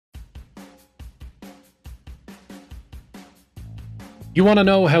You want to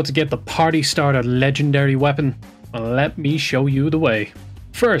know how to get the party starter legendary weapon? Well, let me show you the way.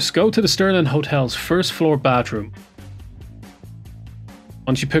 First, go to the Sterling Hotel's first floor bathroom.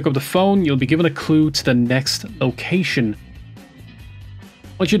 Once you pick up the phone, you'll be given a clue to the next location.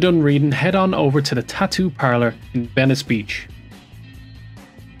 Once you're done reading, head on over to the tattoo parlor in Venice Beach.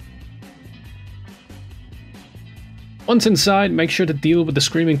 Once inside, make sure to deal with the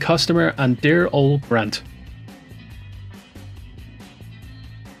screaming customer and dear old Grant.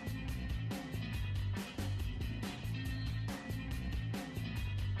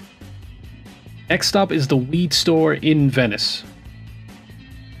 Next stop is the weed store in Venice.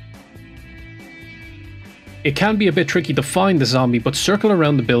 It can be a bit tricky to find the zombie, but circle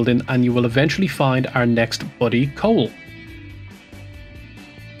around the building and you will eventually find our next buddy, Cole.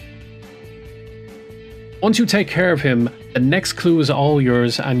 Once you take care of him, the next clue is all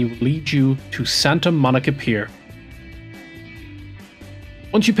yours and will lead you to Santa Monica Pier.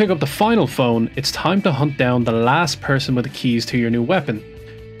 Once you pick up the final phone, it's time to hunt down the last person with the keys to your new weapon.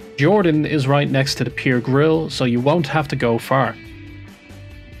 Jordan is right next to the pier grill, so you won't have to go far.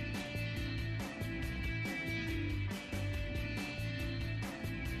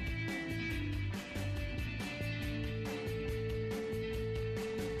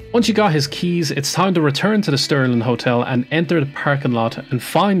 Once you got his keys, it's time to return to the Sterling Hotel and enter the parking lot and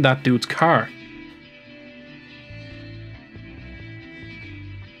find that dude's car.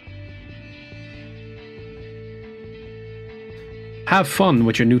 Have fun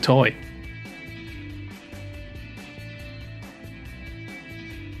with your new toy.